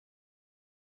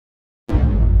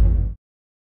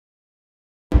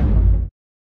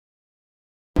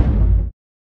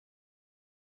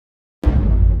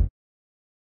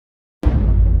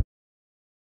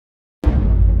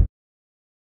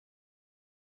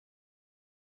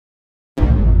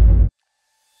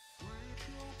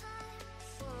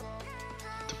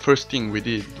First thing we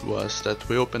did was that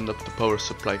we opened up the power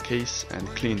supply case and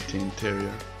cleaned the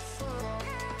interior.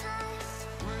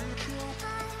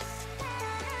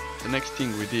 The next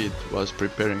thing we did was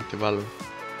preparing the valve.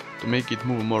 To make it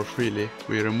move more freely,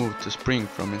 we removed the spring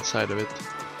from inside of it.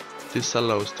 This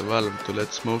allows the valve to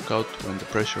let smoke out when the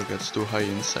pressure gets too high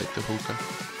inside the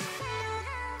hookah.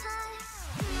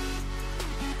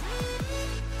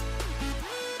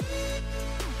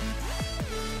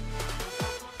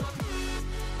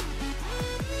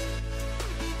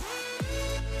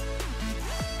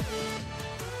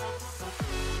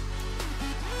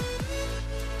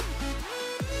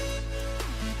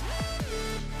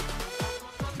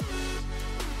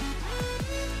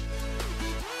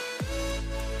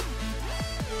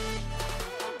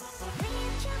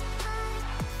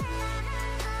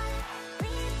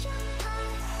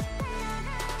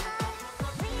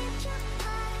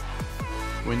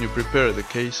 When you prepare the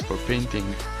case for painting,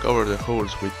 cover the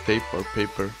holes with tape or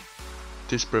paper.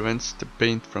 This prevents the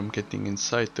paint from getting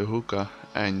inside the hookah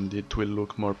and it will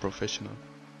look more professional.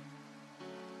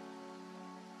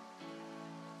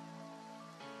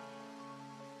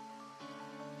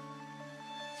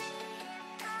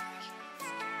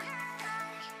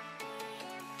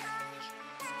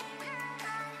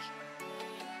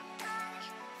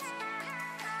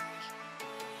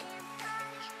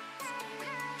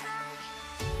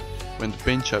 When the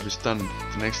paint job is done,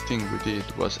 the next thing we did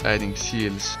was adding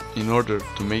seals in order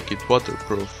to make it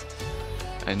waterproof,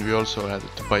 and we also added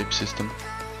the pipe system.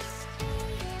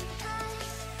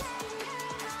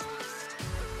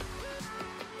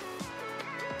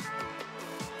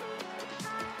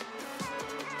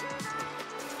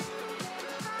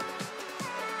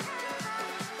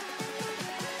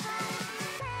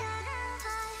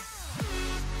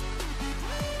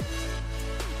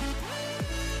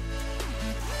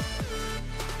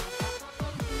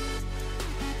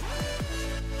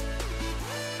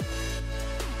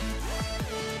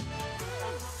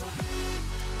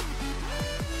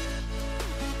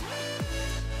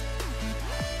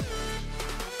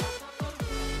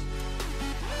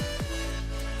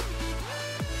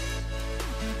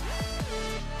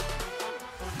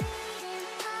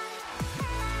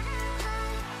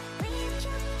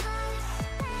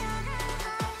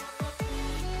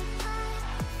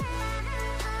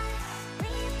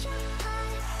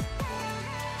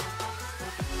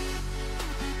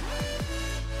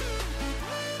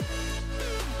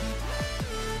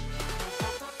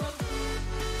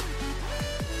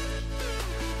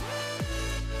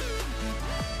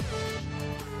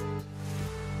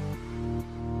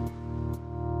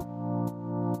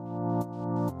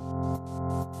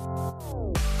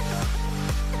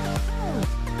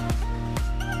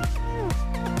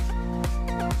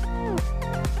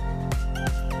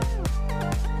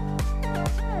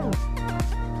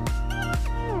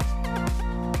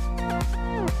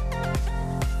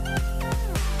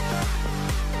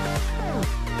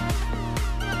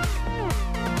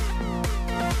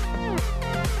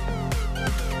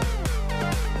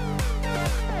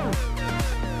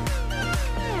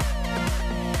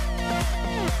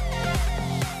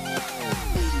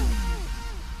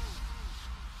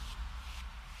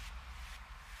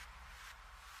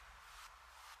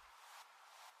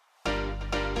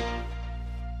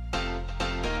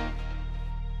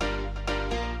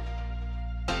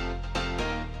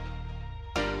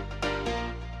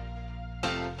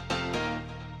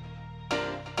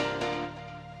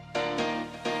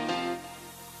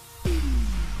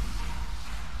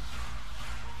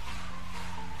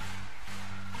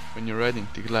 When you're adding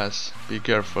the glass, be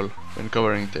careful when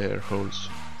covering the air holes.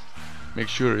 Make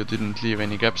sure you didn't leave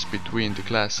any gaps between the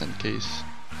glass and case.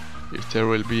 If there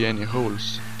will be any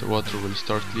holes, the water will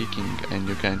start leaking and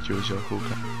you can't use your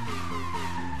hookah.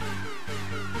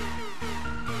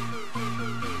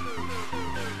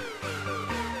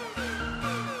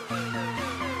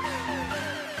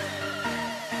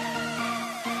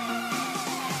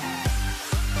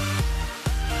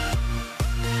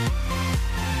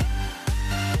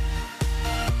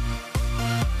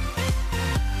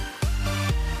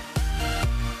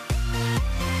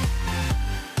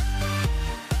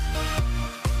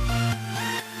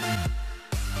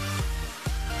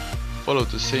 Follow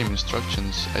the same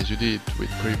instructions as you did with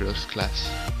previous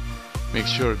class. Make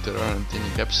sure there aren't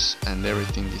any gaps and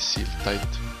everything is sealed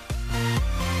tight.